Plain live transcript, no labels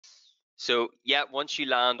So yeah, once you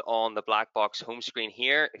land on the black box home screen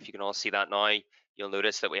here, if you can all see that now, you'll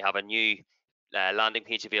notice that we have a new landing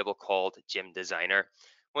page available called Gym Designer.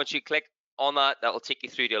 Once you click on that, that will take you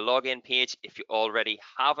through to a login page. If you already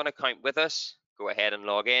have an account with us, go ahead and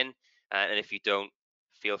log in. And if you don't,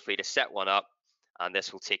 feel free to set one up. And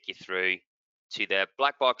this will take you through to the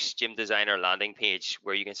black box Gym Designer landing page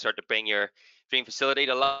where you can start to bring your dream facility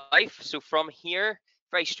to life. So from here,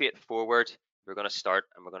 very straightforward, we're going to start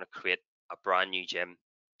and we're going to create a brand new gym.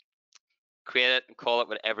 Create it and call it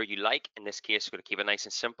whatever you like. In this case, we're going to keep it nice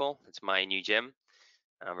and simple. It's my new gym,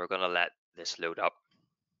 and we're going to let this load up.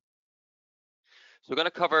 So we're going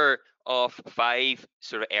to cover off 5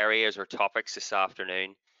 sort of areas or topics this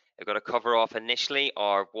afternoon. We're going to cover off initially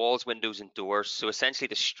our walls, windows, and doors. So essentially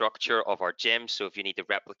the structure of our gym. So if you need to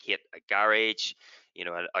replicate a garage, you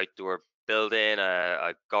know, an outdoor building,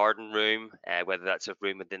 a garden room, whether that's a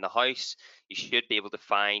room within the house, you should be able to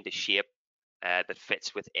find a shape that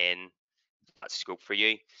fits within that scope for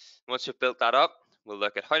you. Once we've built that up, we'll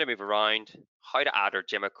look at how to move around, how to add our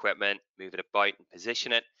gym equipment, move it about and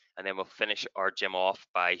position it, and then we'll finish our gym off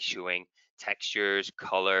by showing textures,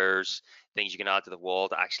 colors, things you can add to the wall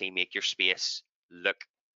to actually make your space look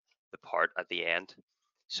the part at the end.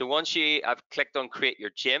 So once you have clicked on create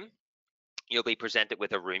your gym, you'll be presented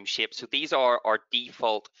with a room shape. So these are our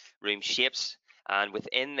default room shapes, and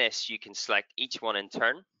within this you can select each one in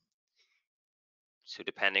turn. So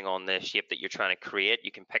depending on the shape that you're trying to create,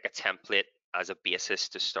 you can pick a template as a basis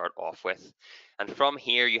to start off with. And from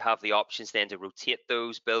here, you have the options then to rotate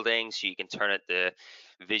those buildings. So you can turn it to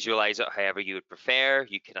visualize it however you would prefer.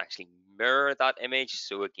 You can actually mirror that image.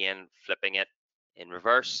 So again, flipping it in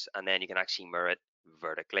reverse, and then you can actually mirror it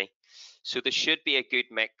vertically. So there should be a good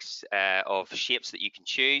mix of shapes that you can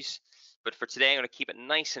choose. But for today, I'm going to keep it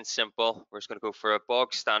nice and simple. We're just going to go for a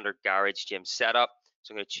bog standard garage gym setup.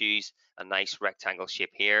 So I'm going to choose a nice rectangle shape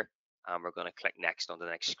here, and we're going to click next on the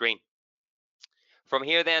next screen. From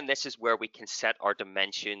here then, this is where we can set our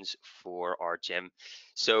dimensions for our gym.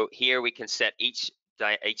 So here we can set each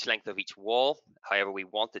length of each wall however we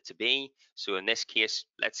want it to be. So in this case,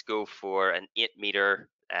 let's go for an 8 meter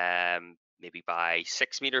maybe by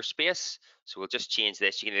 6 meter space. So we'll just change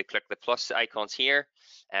this. You can either click the plus icons here,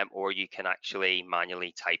 or you can actually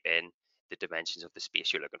manually type in the dimensions of the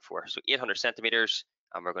space you're looking for. So 800 centimeters,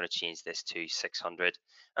 and we're going to change this to 600,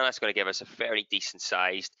 and that's going to give us a fairly decent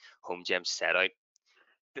sized home gym setup.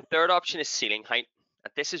 The third option is ceiling height,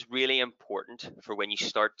 and this is really important for when you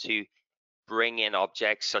start to bring in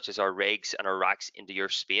objects such as our rigs and our racks into your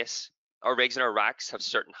space. Our rigs and our racks have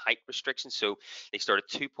certain height restrictions, so they start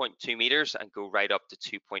at 2.2 meters and go right up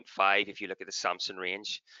to 2.5 if you look at the Samsung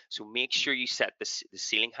range. So make sure you set the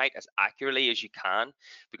ceiling height as accurately as you can,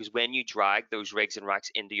 because when you drag those rigs and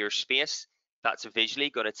racks into your space, that's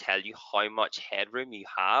visually going to tell you how much headroom you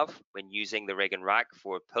have when using the rig and rack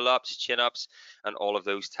for pull-ups, chin-ups, and all of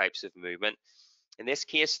those types of movement. In this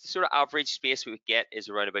case, the sort of average space we would get is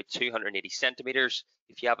around about 280 centimeters.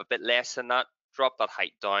 If you have a bit less than that, drop that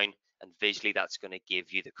height down, and visually that's going to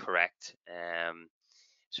give you the correct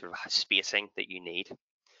sort of spacing that you need.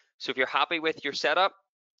 So if you're happy with your setup,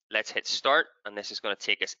 let's hit start, and this is going to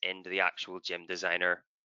take us into the actual Gym Designer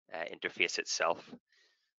interface itself.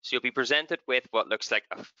 So you'll be presented with what looks like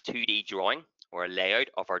a 2D drawing or a layout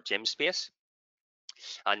of our gym space.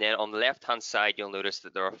 And then on the left-hand side, you'll notice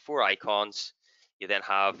that there are 4 icons. You then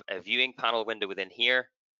have a viewing panel window within here,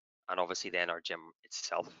 and obviously then our gym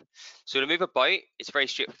itself. So to move about, it's very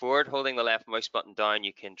straightforward. Holding the left mouse button down,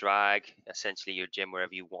 you can drag essentially your gym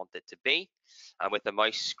wherever you want it to be. And with the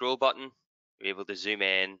mouse scroll button, you're able to zoom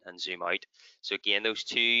in and zoom out. So again, those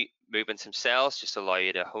 2 movements themselves just allow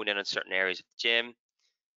you to hone in on certain areas of the gym,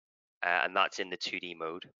 and that's in the 2D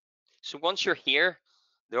mode. So once you're here,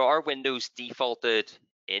 there are windows defaulted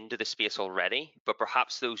into the space already, but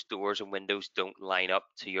perhaps those doors and windows don't line up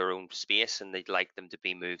to your own space and they'd like them to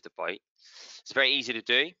be moved about. It's very easy to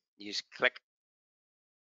do. You just click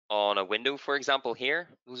on a window, for example, here.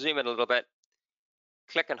 We'll zoom in a little bit,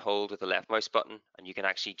 click and hold with the left mouse button, and you can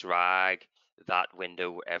actually drag that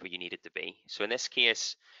window wherever you need it to be. So in this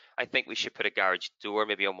case, I think we should put a garage door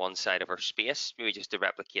maybe on one side of our space, maybe just to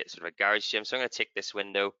replicate sort of a garage gym. So I'm going to take this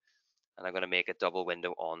window and I'm going to make a double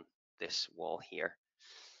window on this wall here.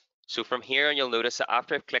 So from here, you'll notice that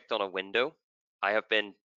after I've clicked on a window, I have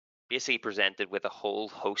been basically presented with a whole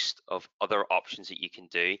host of other options that you can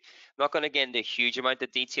do. I'm not going to get into a huge amount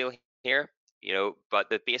of detail here, but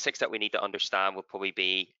the basics that we need to understand will probably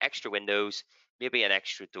be extra windows, maybe an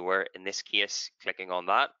extra door. In this case, clicking on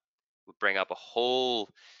that will bring up a whole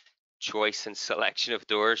choice and selection of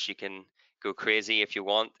doors. You can go crazy if you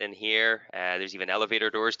want in here. There's even elevator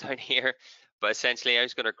doors down here. But essentially, I'm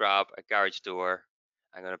just going to grab a garage door.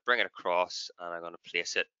 I'm going to bring it across and I'm going to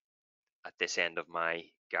place it at this end of my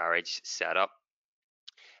garage setup.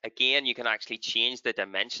 Again, you can actually change the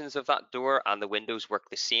dimensions of that door, and the windows work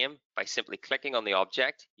the same by simply clicking on the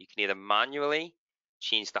object. You can either manually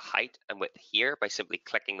change the height and width here by simply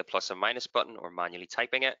clicking the plus and minus button or manually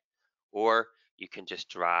typing it, or you can just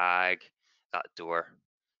drag that door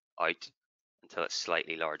out until it's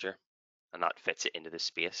slightly larger, and that fits it into the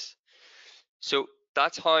space. So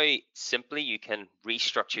that's how simply you can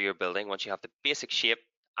restructure your building once you have the basic shape,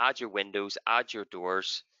 add your windows, add your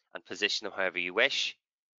doors, and position them however you wish.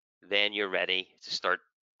 Then you're ready to start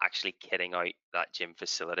actually kitting out that gym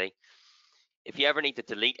facility. If you ever need to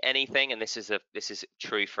delete anything, and this is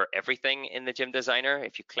true for everything in the Gym Designer,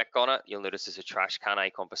 if you click on it, you'll notice there's a trash can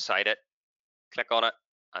icon beside it. Click on it,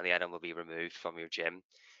 and the item will be removed from your gym.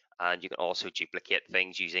 And you can also duplicate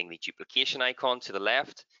things using the duplication icon to the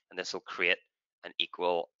left, and this will create an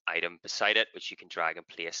equal item beside it, which you can drag and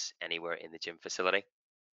place anywhere in the gym facility.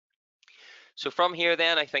 So from here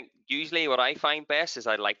then, I think usually what I find best is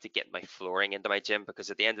I like to get my flooring into my gym,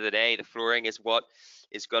 because at the end of the day, the flooring is what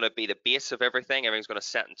is going to be the base of everything. Everything's going to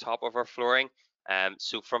sit on top of our flooring.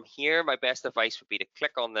 So from here, my best advice would be to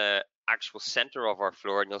click on the actual center of our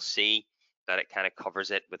floor, and you'll see that it kind of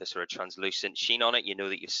covers it with a sort of translucent sheen on it. You know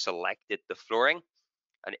that you selected the flooring,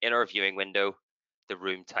 and in our viewing window, the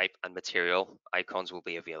room type and material icons will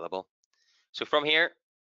be available. So from here,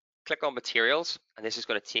 click on materials, and this is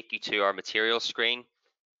going to take you to our materials screen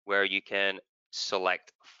where you can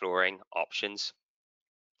select flooring options.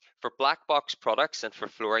 For black box products and for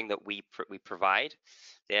flooring that we provide,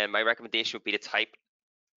 then my recommendation would be to type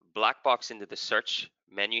black box into the search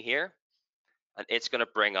menu here, and it's going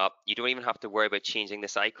to bring up, you don't even have to worry about changing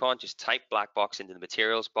this icon, just type black box into the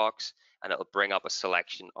materials box and it'll bring up a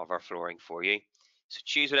selection of our flooring for you. So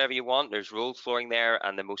choose whatever you want. There's rolled flooring there,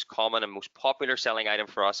 and the most common and most popular selling item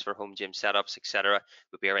for us for home gym setups, etc.,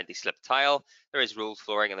 would be our anti-slip tile. There is rolled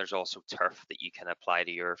flooring, and there's also turf that you can apply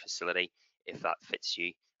to your facility if that fits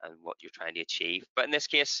you and what you're trying to achieve. But in this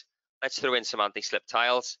case, let's throw in some anti-slip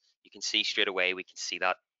tiles. You can see straight away, we can see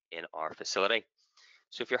that in our facility.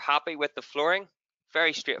 So if you're happy with the flooring,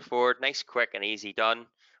 very straightforward, nice, quick, and easy done.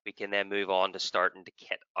 We can then move on to starting to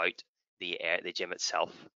kit out the gym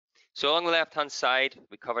itself. So along the left-hand side,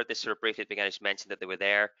 we covered this sort of briefly at the beginning. I just mentioned that they were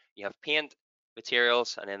there. You have paint,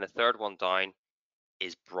 materials, and then the third one down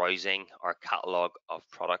is browsing our catalog of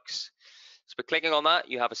products. So by clicking on that,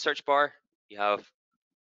 you have a search bar. You have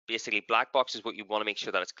basically black box is what you want to make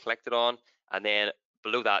sure that it's collected on, and then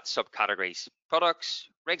below that, subcategories: products,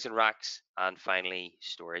 rigs and racks, and finally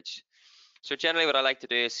storage. So generally what I like to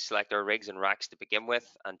do is select our rigs and racks to begin with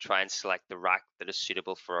and try and select the rack that is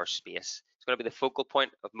suitable for our space. It's going to be the focal point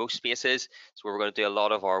of most spaces. It's where we're going to do a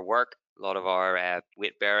lot of our work, a lot of our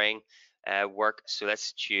weight bearing work. So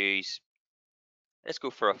let's go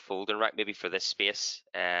for a folding rack maybe for this space.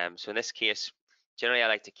 So in this case, generally I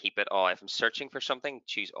like to keep it all. If I'm searching for something,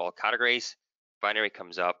 choose all categories, binary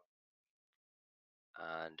comes up,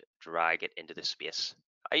 and drag it into the space.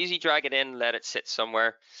 I usually drag it in, let it sit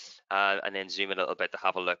somewhere, and then zoom in a little bit to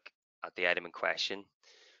have a look at the item in question.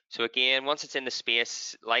 So again, once it's in the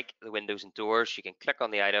space, like the windows and doors, you can click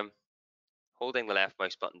on the item, holding the left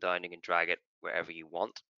mouse button down, you can drag it wherever you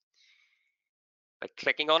want. By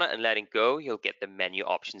clicking on it and letting go, you'll get the menu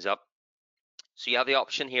options up. So you have the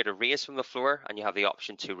option here to raise from the floor, and you have the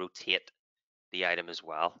option to rotate the item as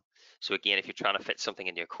well. So again, if you're trying to fit something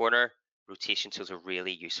into a corner, rotation tools are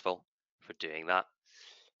really useful for doing that.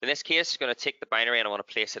 In this case, I'm going to take the binary and I want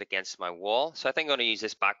to place it against my wall. So I think I'm going to use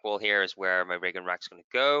this back wall here as where my rig and rack is going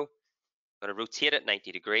to go. I'm going to rotate it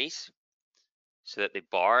 90 degrees so that the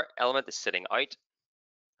bar element is sitting out.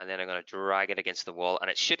 And then I'm going to drag it against the wall, and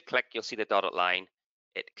it should click. You'll see the dotted line.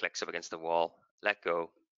 It clicks up against the wall. Let go,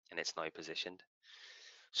 and it's now positioned.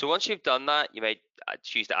 So once you've done that, you might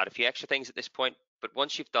choose to add a few extra things at this point. But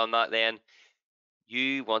once you've done that, then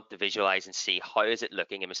you want to visualize and see, how is it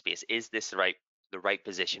looking in my space? Is this the right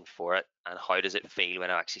position for it, and how does it feel when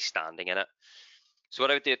I'm actually standing in it? So what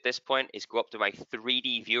I would do at this point is go up to my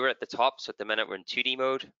 3D viewer at the top. So at the minute we're in 2D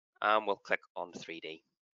mode, and we'll click on 3D.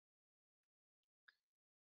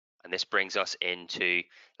 And this brings us into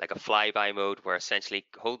like a flyby mode, where essentially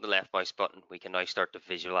holding the left mouse button, we can now start to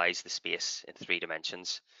visualize the space in 3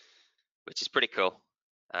 dimensions, which is pretty cool.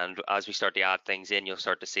 And as we start to add things in, you'll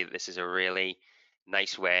start to see that this is a really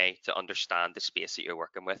nice way to understand the space that you're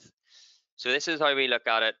working with. So this is how we look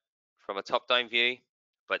at it from a top-down view.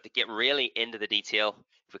 But to get really into the detail,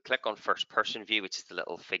 if we click on first person view, which is the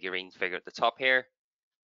little figurine figure at the top here,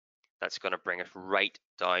 That's going to bring it right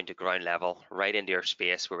down to ground level, right into our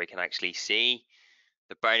space where we can actually see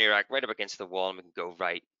the boundary rack right up against the wall, and we can go,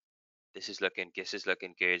 right, this is looking good.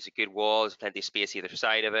 It's a good wall. There's plenty of space either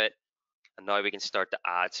side of it. And now we can start to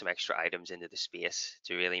add some extra items into the space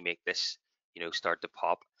to really make this, start to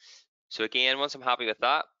pop. So again, once I'm happy with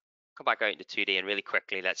that, come back out into 2D and really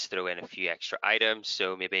quickly, let's throw in a few extra items.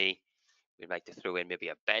 So maybe we'd like to throw in maybe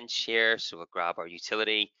a bench here. So we'll grab our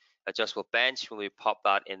utility adjustable bench. When we pop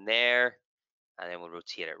that in there, and then we'll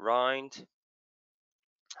rotate it round,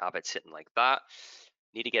 have it sitting like that.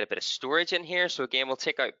 Need to get a bit of storage in here. So again, we'll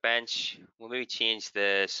take out bench. We'll maybe change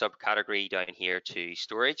the subcategory down here to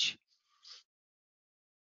storage.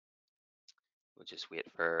 We'll just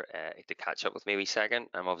wait for it to catch up with me a wee second.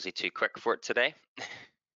 I'm obviously too quick for it today.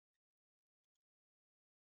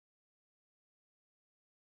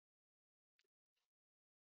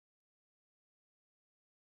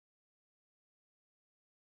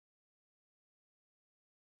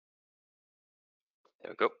 There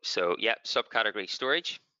we go. So yeah, subcategory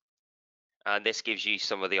storage. And this gives you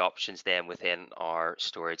some of the options then within our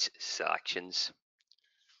storage selections.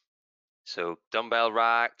 So dumbbell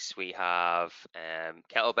racks, we have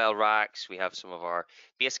kettlebell racks, we have some of our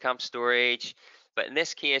base camp storage. But in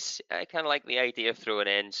this case, I kind of like the idea of throwing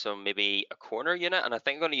in some maybe a corner unit. And I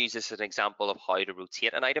think I'm going to use this as an example of how to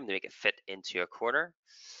rotate an item to make it fit into a corner.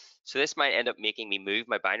 So this might end up making me move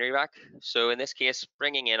my binary rack. So in this case,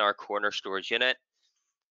 bringing in our corner storage unit,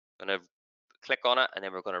 I'm going to click on it, and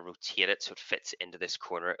then we're going to rotate it so it fits into this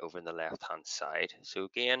corner over in the left hand side. So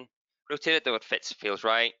again, rotate it so it fits, feels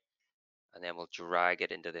right, and then we'll drag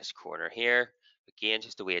it into this corner here. Again,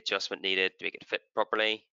 just a wee adjustment needed to make it fit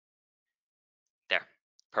properly. There,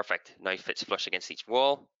 perfect. Now it fits flush against each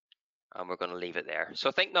wall, and we're going to leave it there. So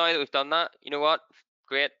I think now that we've done that, you know what?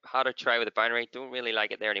 Great, had a try with the binary, don't really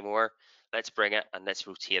like it there anymore. Let's bring it and let's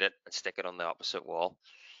rotate it and stick it on the opposite wall.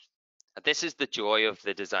 And this is the joy of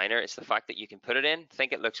the designer. It's the fact that you can put it in,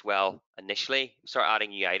 think it looks well initially, start adding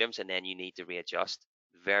new items, and then you need to readjust.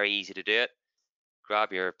 Very easy to do it.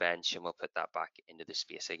 Grab your bench and we'll put that back into the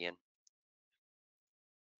space again.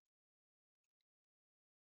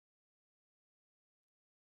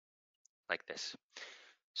 Like this.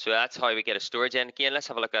 So that's how we get a storage in. Again, let's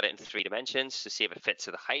have a look at it in 3 dimensions to see if it fits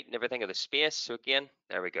to the height and everything of the space. So again,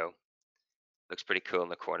 there we go. Looks pretty cool in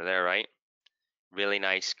the corner there, right? Really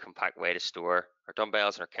nice, compact way to store our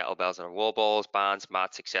dumbbells and our kettlebells and our wall balls, bands,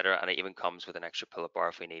 mats, etc. And it even comes with an extra pull-up bar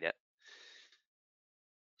if we need it.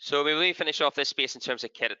 So we finish off this space in terms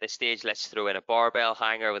of kit at this stage. Let's throw in a barbell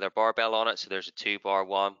hanger with our barbell on it. So there's a 2-bar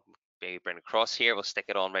one. Maybe bring it across here. We'll stick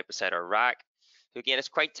it on right beside our rack. So again, it's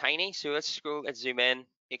quite tiny. So let's scroll, let's zoom in,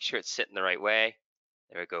 make sure it's sitting the right way.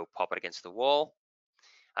 There we go, pop it against the wall.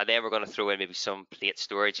 And then we're going to throw in maybe some plate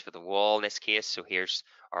storage for the wall in this case. So here's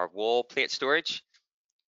our wall plate storage.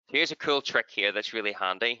 Here's a cool trick here that's really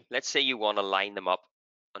handy. Let's say you want to line them up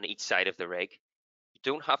on each side of the rig. You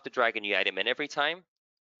don't have to drag a new item in every time.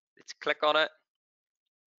 Let's click on it.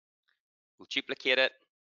 We'll duplicate it.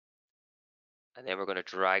 And then we're going to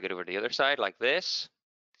drag it over to the other side like this.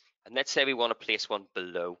 And let's say we want to place one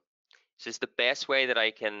below. So it's the best way that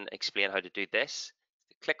I can explain how to do this.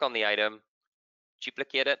 Click on the item,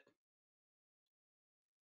 duplicate it,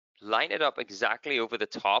 line it up exactly over the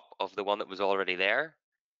top of the one that was already there,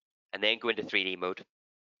 and then go into 3D mode.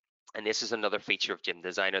 And this is another feature of Gym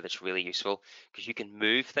Designer that's really useful because you can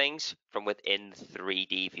move things from within the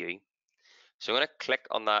 3D view. So I'm going to click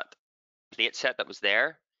on that plate set that was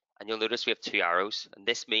there, and you'll notice we have 2 arrows, and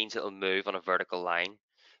this means it'll move on a vertical line.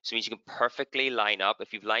 So it means you can perfectly line up.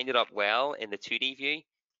 If you've lined it up well in the 2D view, you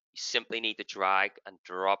simply need to drag and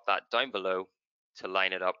drop that down below to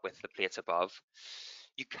line it up with the plates above.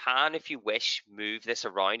 You can, if you wish, move this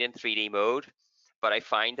around in 3D mode, but I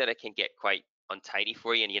find that it can get quite untidy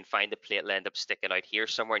for you, and you can find the plate will end up sticking out here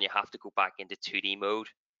somewhere, and you have to go back into 2D mode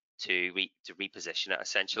to reposition it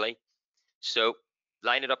essentially. So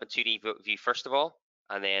line it up in 2D view first of all,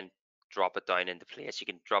 and then drop it down into place. You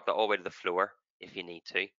can drop that all the way to the floor if you need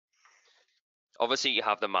to. Obviously, you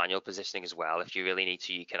have the manual positioning as well. If you really need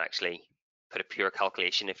to, you can actually put a pure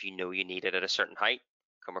calculation if you know you need it at a certain height.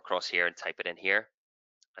 Come across here and type it in here,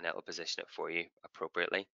 and that will position it for you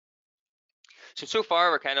appropriately. So far,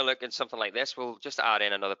 we're kind of looking something like this. We'll just add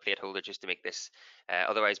in another plate holder just to make this,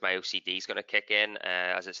 otherwise my OCD is going to kick in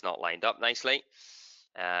as it's not lined up nicely.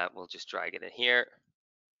 We'll just drag it in here,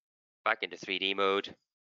 back into 3D mode,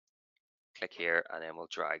 click here, and then we'll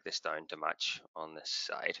drag this down to match on this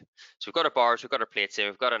side. So we've got our bars, we've got our plates in,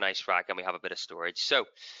 we've got a nice rack, and we have a bit of storage. So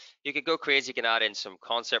you can go crazy, you can add in some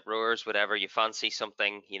concept rowers, whatever you fancy,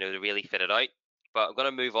 something, to really fit it out. But I'm going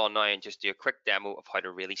to move on now and just do a quick demo of how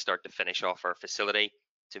to really start to finish off our facility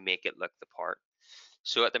to make it look the part.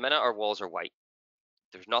 So at the minute, our walls are white.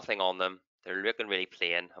 There's nothing on them. They're looking really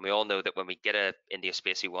plain. And we all know that when we get into a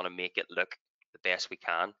space, we want to make it look the best we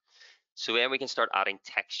can. So then we can start adding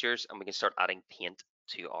textures and we can start adding paint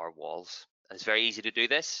to our walls. And it's very easy to do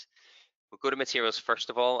this. We'll go to materials first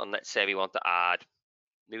of all, and let's say we want to add,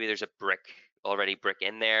 maybe there's a already brick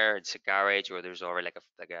in there, it's a garage, or there's already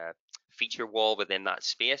like a feature wall within that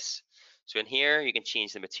space. So in here, you can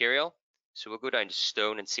change the material. So we'll go down to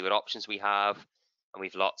stone and see what options we have. And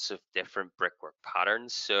we've lots of different brickwork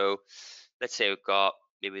patterns. So let's say we've got,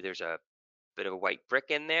 maybe there's a bit of a white brick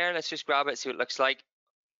in there. Let's just grab it, see what it looks like.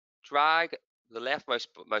 Drag the left mouse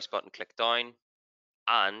button, click down,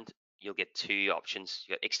 and you'll get two options.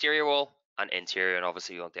 You got exterior wall and interior, and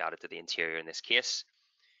obviously you want to add it to the interior in this case.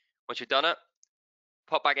 Once you've done it,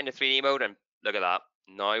 pop back into 3D mode and look at that.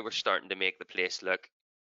 Now we're starting to make the place look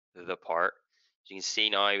the part. As you can see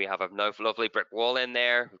now, we have a lovely brick wall in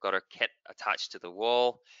there. We've got our kit attached to the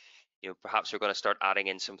wall. Perhaps we're going to start adding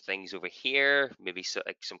in some things over here, maybe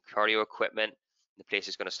like some cardio equipment. The place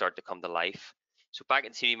is going to start to come to life. So back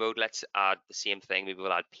in 3D mode, let's add the same thing. Maybe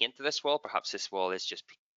we'll add paint to this wall. Perhaps this wall is just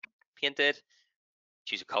painted.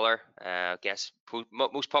 Choose a color. I guess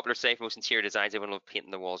most popular today for most interior designs, everyone will paint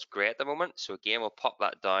the walls grey at the moment. So again, we'll pop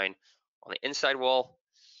that down on the inside wall.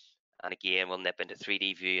 And again, we'll nip into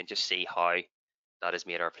 3D view and just see how that has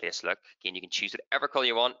made our place look. Again, you can choose whatever color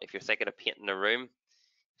you want. If you're thinking of painting a room,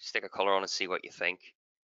 stick a color on and see what you think.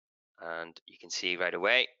 And you can see right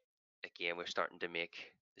away, again, we're starting to make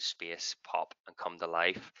the space pop and come to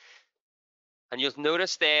life. And you'll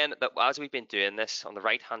notice then that as we've been doing this, on the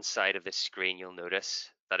right hand side of this screen, you'll notice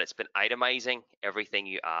that it's been itemizing everything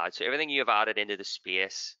you add. So everything you have added into the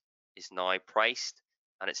space is now priced,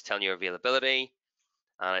 and it's telling you availability,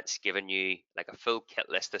 and it's giving you like a full kit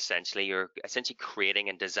list. Essentially, you're essentially creating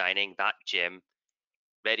and designing that gym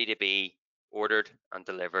ready to be ordered and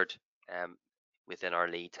delivered within our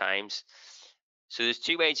lead times. So there's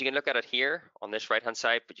two ways you can look at it here on this right hand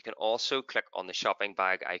side, but you can also click on the shopping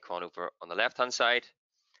bag icon over on the left hand side.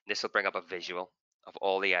 This will bring up a visual of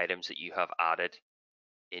all the items that you have added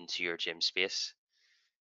into your gym space.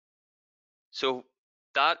 So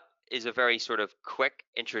that is a very sort of quick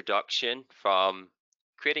introduction from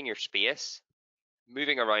creating your space,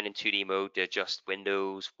 moving around in 2D mode to adjust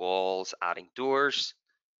windows, walls, adding doors,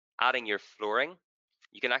 adding your flooring.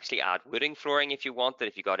 You can actually add wooden flooring if you wanted.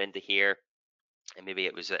 If you got into here and maybe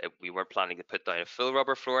it was we weren't planning to put down a full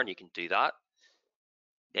rubber floor, and you can do that.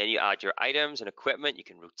 Then you add your items and equipment. You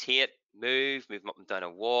can rotate, move them up and down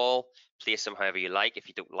a wall, place them however you like. If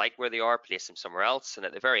you don't like where they are, place them somewhere else. And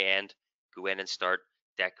at the very end, go in and start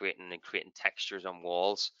decorating and creating textures on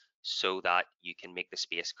walls so that you can make the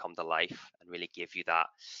space come to life and really give you that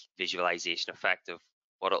visualization effect of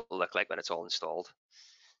what it'll look like when it's all installed.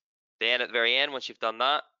 Then at the very end, once you've done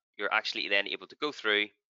that, you're actually then able to go through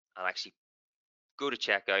and actually go to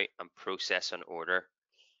checkout and process an order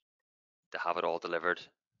to have it all delivered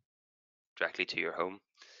directly to your home.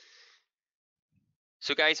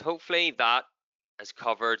 So guys, hopefully that has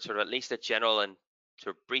covered sort of at least a general and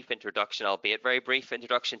sort of brief introduction, albeit very brief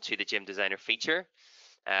introduction to the Gym Designer feature.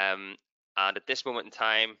 And at this moment in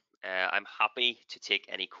time, I'm happy to take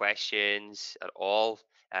any questions at all.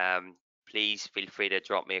 Please feel free to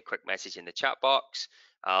drop me a quick message in the chat box.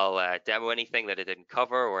 I'll demo anything that I didn't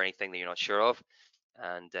cover or anything that you're not sure of.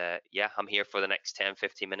 And yeah, I'm here for the next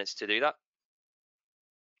 10-15 minutes to do that.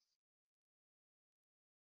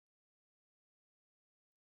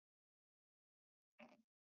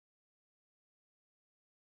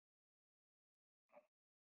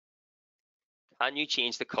 Can you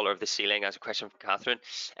change the color of the ceiling? As a question from Catherine.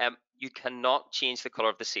 You cannot change the color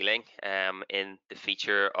of the ceiling in the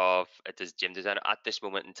feature of a Gym Designer at this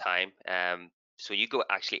moment in time. So you go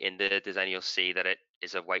actually in the design, you'll see that it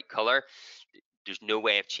is a white color. There's no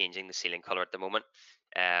way of changing the ceiling color at the moment.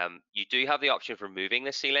 You do have the option of removing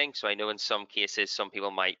the ceiling. So I know in some cases, some people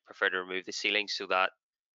might prefer to remove the ceiling so that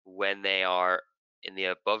when they are in the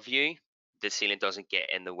above view, the ceiling doesn't get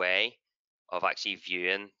in the way of actually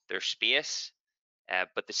viewing their space.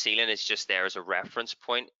 But the ceiling is just there as a reference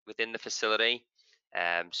point within the facility,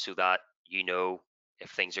 so that you know if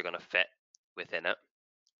things are going to fit within it.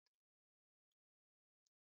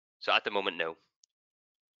 So at the moment, no.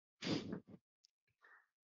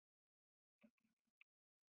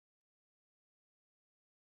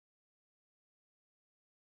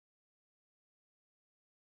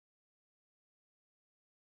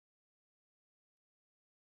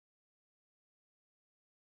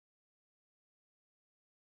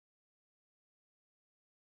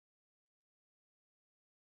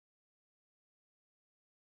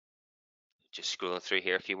 just scrolling through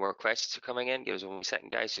here, a few more questions are coming in. Give us 1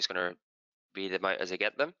 second, guys. Just going to read them out as I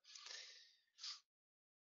get them.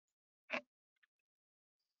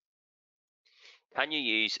 Can you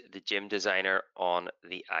use the gym designer on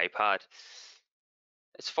the iPad?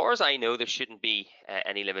 As far as I know, there shouldn't be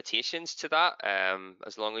any limitations to that.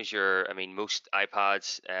 As long as you're, I mean, most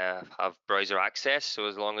iPads have browser access, so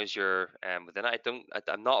as long as you're within it,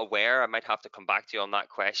 I'm not aware. I might have to come back to you on that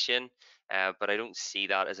question, but I don't see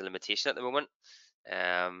that as a limitation at the moment.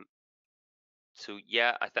 So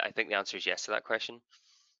yeah, I think the answer is yes to that question.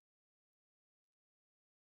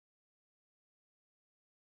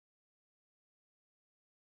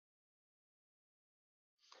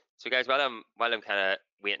 So guys, while I'm kind of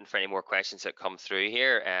waiting for any more questions that come through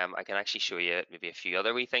here, I can actually show you maybe a few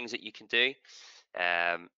other wee things that you can do.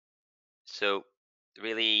 So the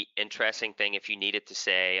really interesting thing, if you needed to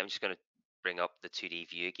say, I'm just going to bring up the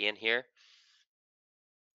 2D view again here.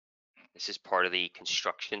 This is part of the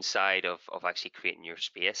construction side of actually creating your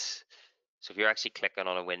space. So if you're actually clicking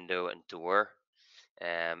on a window and door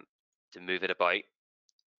to move it about,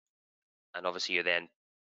 and obviously you're then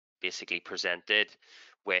basically presented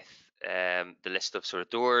with the list of sort of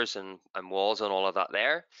doors and walls and all of that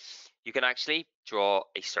there, you can actually draw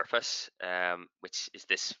a surface, which is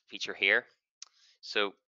this feature here.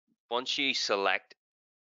 So once you select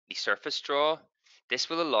the surface draw,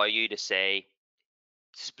 this will allow you to say,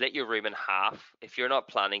 split your room in half. If you're not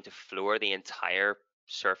planning to floor the entire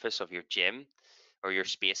surface of your gym or your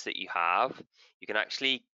space that you have, you can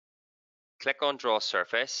actually click on draw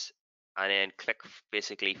surface and then click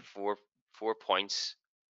basically four points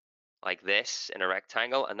like this in a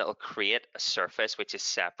rectangle, and it'll create a surface which is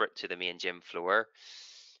separate to the main gym floor.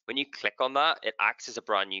 When you click on that, it acts as a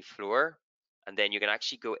brand new floor, and then you can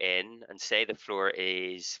actually go in and say the floor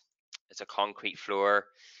is, it's a concrete floor.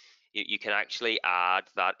 You can actually add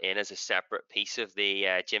that in as a separate piece of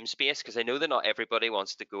the gym space, because I know that not everybody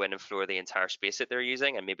wants to go in and floor the entire space that they're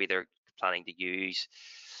using, and maybe they're planning to use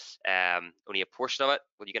only a portion of it.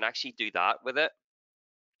 Well, you can actually do that with it,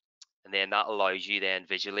 and then that allows you then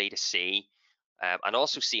visually to see and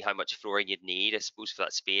also see how much flooring you'd need, I suppose, for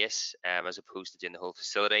that space, as opposed to doing the whole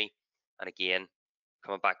facility. And again,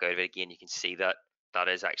 coming back out of it again, you can see that that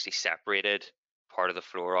is actually separated part of the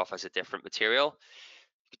floor off as a different material.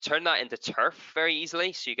 You could turn that into turf very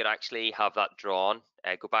easily, so you could actually have that drawn.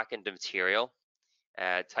 Go back into material,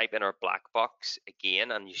 type in our black box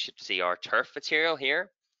again, and you should see our turf material here.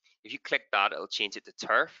 If you click that, it'll change it to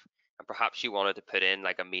turf, and perhaps you wanted to put in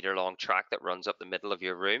like a meter long track that runs up the middle of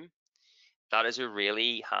your room. That is a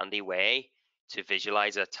really handy way to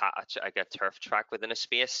visualize like a turf track within a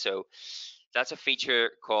space. So that's a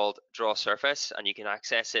feature called draw surface, and you can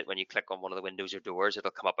access it when you click on one of the windows or doors.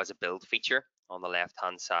 It'll come up as a build feature on the left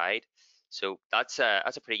hand side. So that's a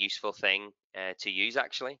pretty useful thing to use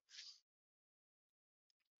actually.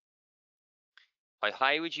 How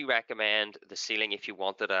high would you recommend the ceiling if you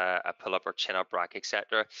wanted a pull-up or chin-up rack,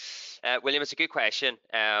 etc.? William, it's a good question.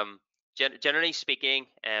 Generally speaking,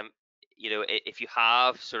 if you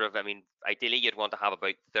have sort of, I mean, ideally you'd want to have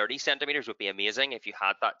about 30 centimeters would be amazing if you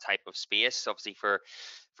had that type of space, obviously for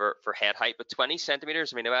head height. But 20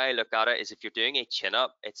 centimeters, I mean, the way I look at it is if you're doing a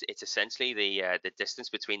chin-up, it's essentially the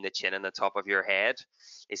distance between the chin and the top of your head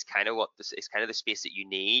is kind of is kind of the space that you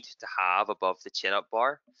need to have above the chin-up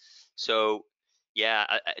bar. So yeah,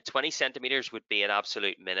 20 centimeters would be an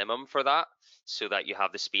absolute minimum for that, so that you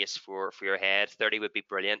have the space for your head. 30 would be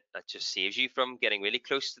brilliant. That just saves you from getting really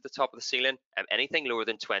close to the top of the ceiling. Anything lower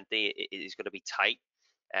than 20 is going to be tight.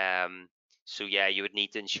 So yeah, you would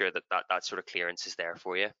need to ensure that sort of clearance is there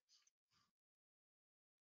for you.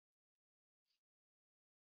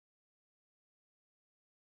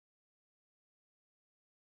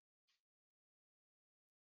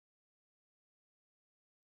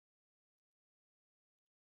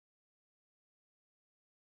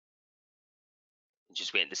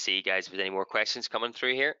 Just waiting to see, guys, if there's any more questions coming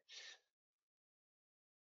through here.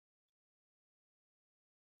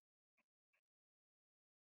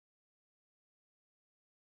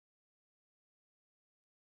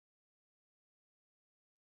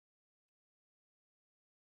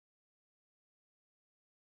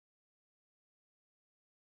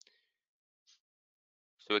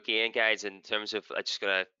 So again, guys, in terms of, I'm just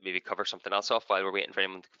gonna maybe cover something else off while we're waiting for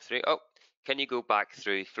anyone to come through. Oh, can you go back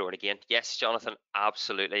through flooring again? Yes, Jonathan,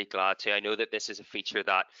 absolutely glad to. I know that this is a feature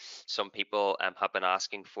that some people have been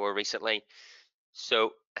asking for recently.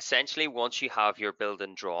 So essentially, once you have your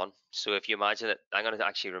building drawn, so if you imagine it, I'm going to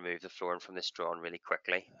actually remove the flooring from this drawing really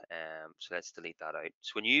quickly. So let's delete that out.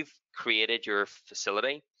 So when you've created your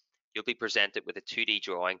facility, you'll be presented with a 2D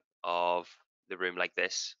drawing of the room like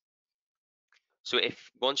this. So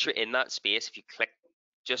if once you're in that space, if you click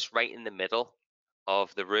just right in the middle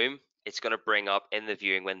of the room, it's going to bring up in the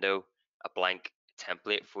viewing window a blank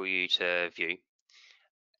template for you to view.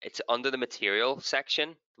 It's under the material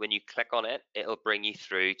section. When you click on it, it'll bring you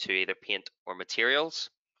through to either paint or materials.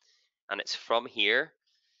 And it's from here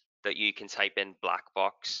that you can type in black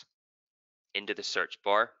box into the search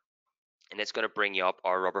bar, and it's going to bring you up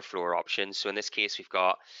our rubber floor options. So in this case, we've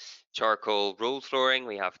got charcoal rolled flooring,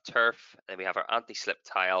 we have turf, and we have our anti-slip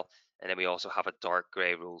tile, and then we also have a dark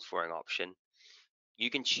grey rolled flooring option. You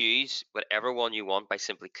can choose whatever one you want by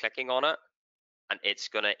simply clicking on it, and it's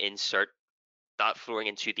going to insert that flooring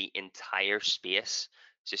into the entire space.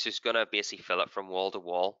 So this is going to basically fill it from wall to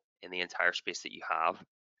wall in the entire space that you have.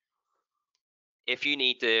 If you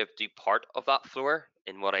need to do part of that floor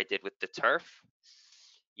in what I did with the turf,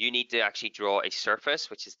 you need to actually draw a surface,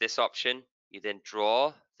 which is this option. You then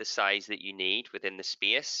draw the size that you need within the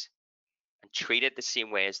space and treat it the same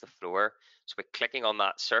way as the floor. So by clicking on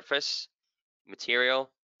that surface, material,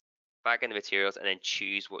 back into materials, and then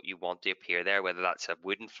choose what you want to appear there, whether that's a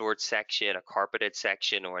wooden floored section, a carpeted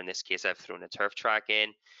section, or in this case, I've thrown a turf track in,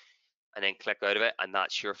 and then click out of it, and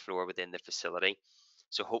that's your floor within the facility.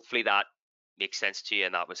 So hopefully that makes sense to you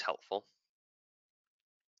and that was helpful.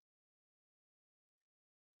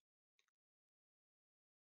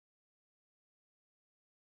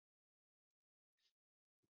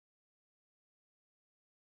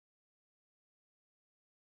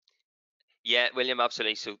 Yeah, William,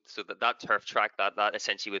 absolutely. So that turf track, that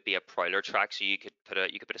essentially would be a prowler track. So you could put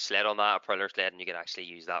a sled on that, a prowler sled, and you could actually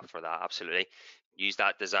use that for that. Absolutely, use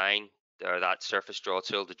that design or that surface draw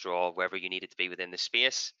tool to draw wherever you need it to be within the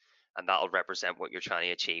space, and that'll represent what you're trying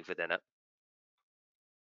to achieve within it.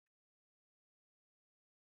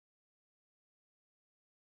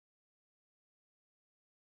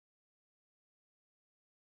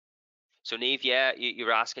 So Neve, yeah, you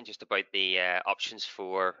were asking just about the options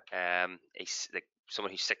for like someone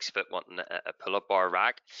who's 6 foot wanting a pull-up bar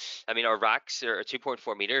rack. I mean, our racks are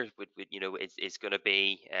 2.4 meters, would is going to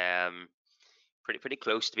be pretty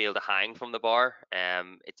close to be able to hang from the bar.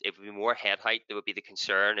 It would be more head height that would be the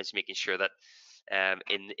concern, is making sure that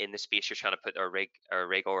in the space you're trying to put a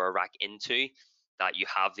rig or a rack into, that you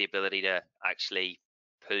have the ability to actually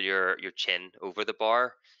pull your chin over the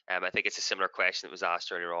bar. I think it's a similar question that was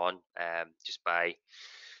asked earlier on, just by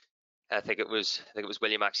I think it was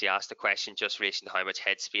William actually asked the question just relation to how much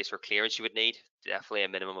head space or clearance you would need. Definitely a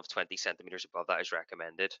minimum of 20 centimeters above that is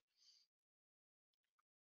recommended,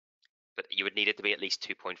 but you would need it to be at least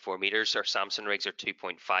 2.4 meters. Our Samsung rigs are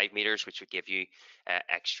 2.5 meters, which would give you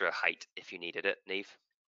extra height if you needed it, Neve.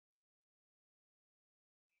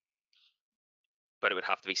 But it would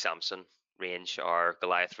have to be Samsung range. Our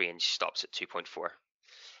Goliath range stops at 2.4.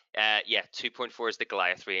 Yeah, 2.4 is the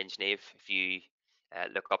Goliath range, Nave. If you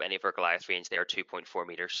look up any of our Goliath range, they are 2.4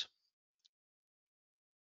 meters.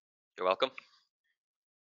 You're welcome.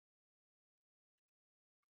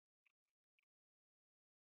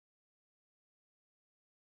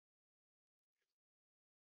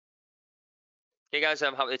 Okay, guys,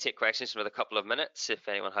 I'm happy to take questions for another couple of minutes. If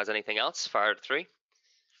anyone has anything else, fire it through.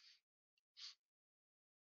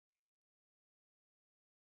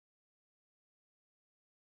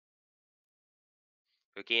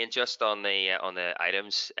 Again, just on the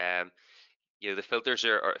items, the filters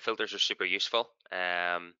are super useful.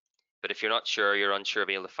 But if you're not sure, you're unsure,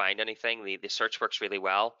 be able to find anything, the search works really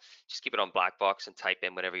well. Just keep it on black box and type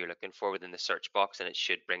in whatever you're looking for within the search box, and it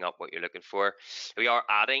should bring up what you're looking for. We are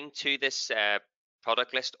adding to this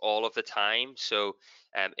product list all of the time, so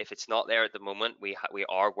if it's not there at the moment, we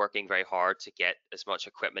are working very hard to get as much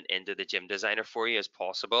equipment into the gym designer for you as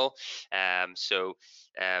possible.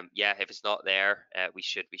 Yeah, if it's not there, we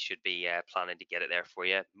should be planning to get it there for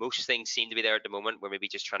you. Most things seem to be there at the moment. We're maybe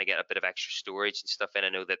just trying to get a bit of extra storage and stuff in. I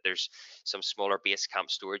know that there's some smaller base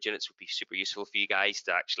camp storage units would be super useful for you guys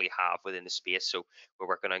to actually have within the space. So we're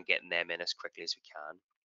working on getting them in as quickly as we can.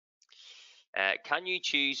 Can you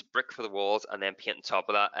choose brick for the walls and then paint on top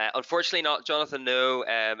of that? Unfortunately not, Jonathan, no.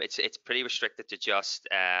 It's pretty restricted to just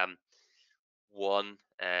one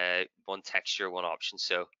texture, one option.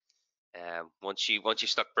 So once you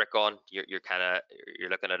stuck brick on, you're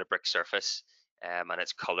looking at a brick surface, and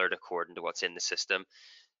it's colored according to what's in the system.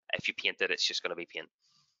 If you paint it, it's just going to be paint.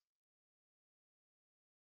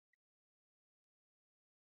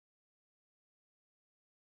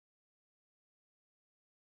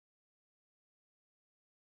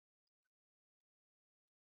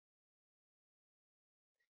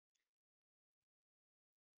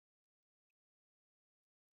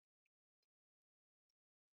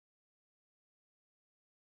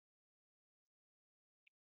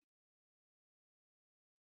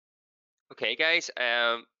 Okay, guys.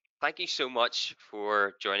 Thank you so much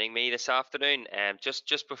for joining me this afternoon.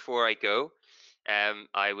 Just before I go,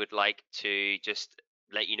 I would like to just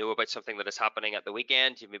let you know about something that is happening at the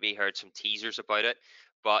weekend. You maybe heard some teasers about it,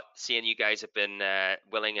 but seeing you guys have been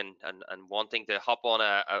willing and wanting to hop on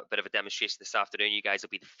a bit of a demonstration this afternoon, you guys will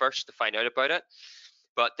be the first to find out about it.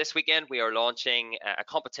 But this weekend we are launching a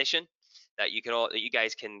competition that you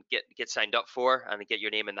guys can get signed up for and get your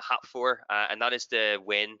name in the hat for, and that is to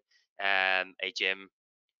win a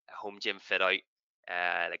home gym fit out,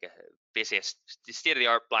 like basically a state of the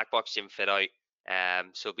art black box gym fit out.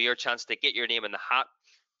 So it'll be your chance to get your name in the hat,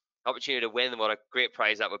 opportunity to win. What a great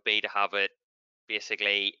prize that would be to have it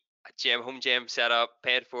basically a home gym set up,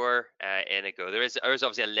 paid for, in a go. There is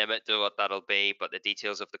obviously a limit to what that'll be, but the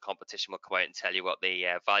details of the competition will come out and tell you what the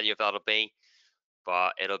value of that'll be,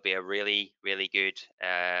 but it'll be a really, really good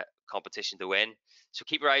competition to win. So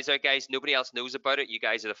keep your eyes out, guys. Nobody else knows about it. You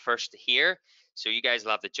guys are the first to hear, so you guys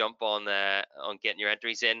will have to jump on getting your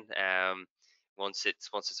entries in once it's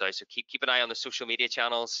out. So keep an eye on the social media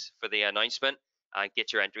channels for the announcement and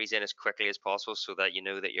get your entries in as quickly as possible so that you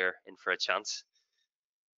know that you're in for a chance.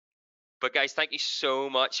 But guys, thank you so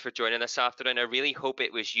much for joining this afternoon. I really hope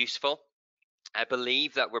it was useful. I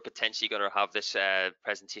believe that we're potentially going to have this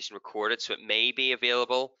presentation recorded, so it may be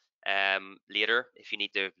available later if you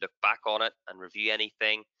need to look back on it and review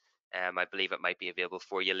anything. I believe it might be available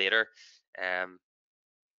for you later. Um,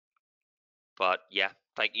 but yeah,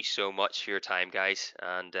 thank you so much for your time, guys,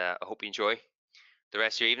 and I hope you enjoy the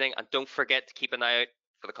rest of your evening. And don't forget to keep an eye out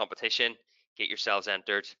for the competition. Get yourselves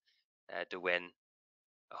entered to win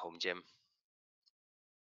a home gym.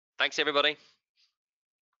 Thanks, everybody.